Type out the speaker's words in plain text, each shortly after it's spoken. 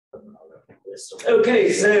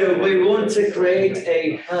Okay, so we want to create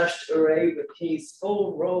a hashed array with keys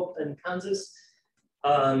for Rob and Kansas.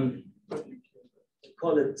 Call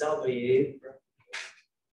it W.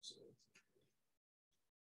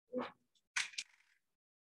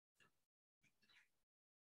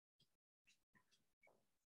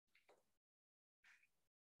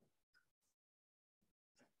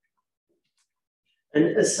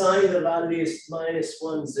 And assign the values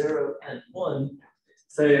 -1, 0, and 1.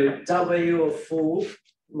 So W of 4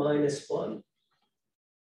 minus 1.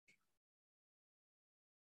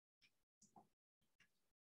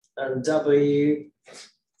 And W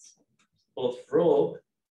of Rob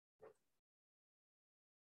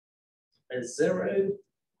is 0.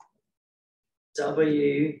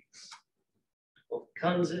 W of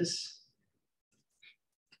Kansas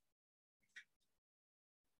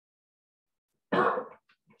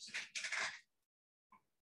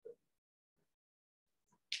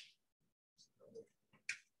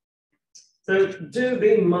So do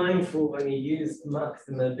be mindful when you use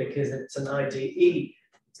Maxima because it's an IDE.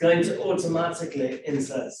 It's going to automatically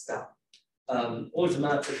insert stuff.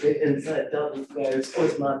 Automatically insert double quotes,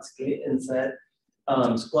 automatically insert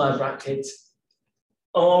square brackets.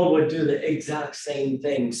 All would do the exact same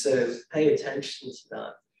thing. So pay attention to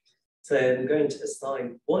that. So I'm going to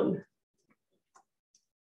assign 1.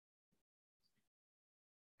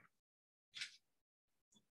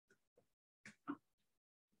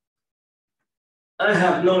 I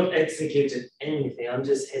have not executed anything. I'm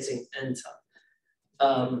just hitting enter.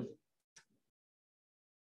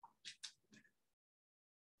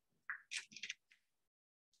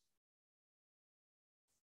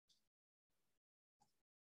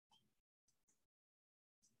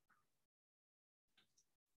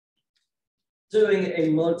 Doing a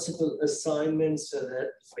multiple assignment so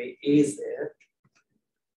that it is there.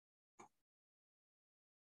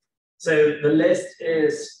 So the list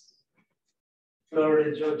is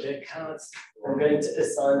Florida, Georgia, cats. I'm going to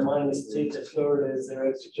assign -2 to Florida,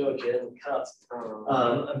 0 to Georgia, and cat.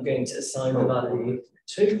 I'm going to assign the value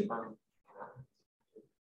 2.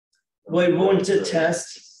 What we want to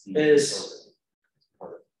test is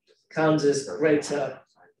Kansas greater.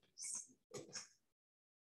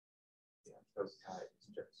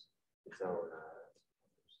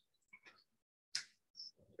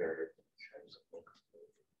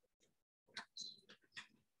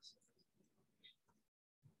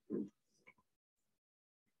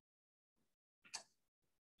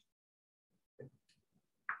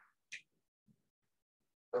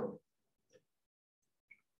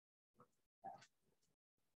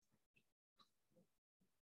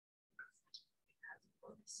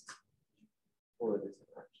 Or it isn't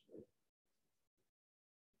actually.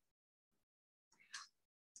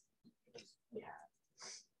 Yeah.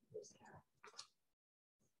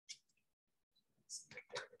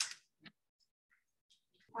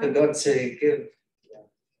 I got to give. Yeah.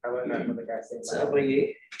 I learned that from the guy saying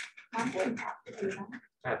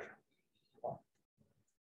that.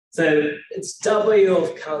 So it's W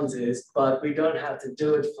of Kansas, but we don't have to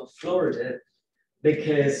do it for Florida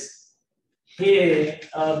because here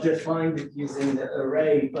I've defined it using the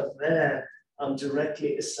array, but there I'm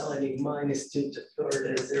directly assigning -2 to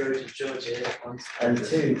Florida, 0 to Georgia, and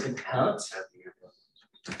 2 to cat.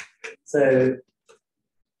 So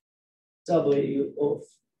W of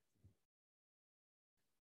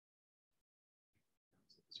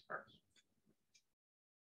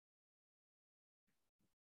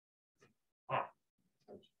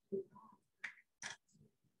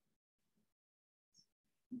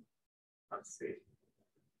Let's see.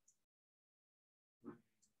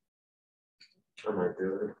 Am I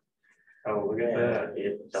doing it? Oh, look at that.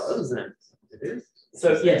 It doesn't. It is.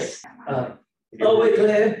 So yes. Are we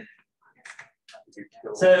clear?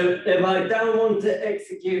 So if I don't want to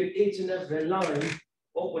execute each and every line,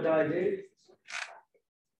 what would I do?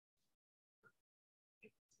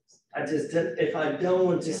 If I don't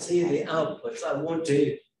want to see the outputs, I want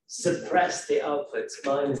to suppress the outputs,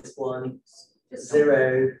 -1,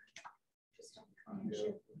 0.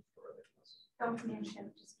 Don't command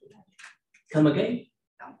shift, just keep it. Come again?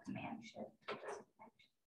 Don't command shift.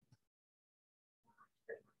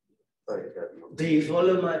 Do you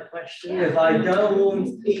follow my question? Yeah. If I don't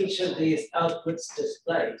want each of these outputs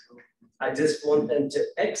displayed, I just want them to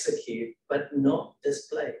execute, but not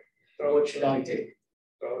display. What should I do?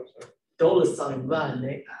 $sign $1,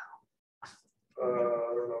 Nick. I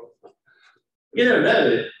don't know. You don't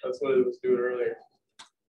know. That's what it was doing earlier.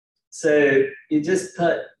 So you just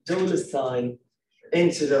put $sign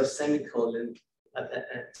instead of semicolon at the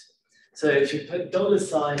end. So if you put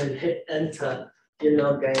 $sign and hit enter, you're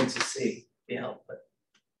not going to see the output.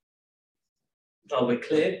 Are we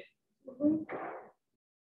clear? Mhm.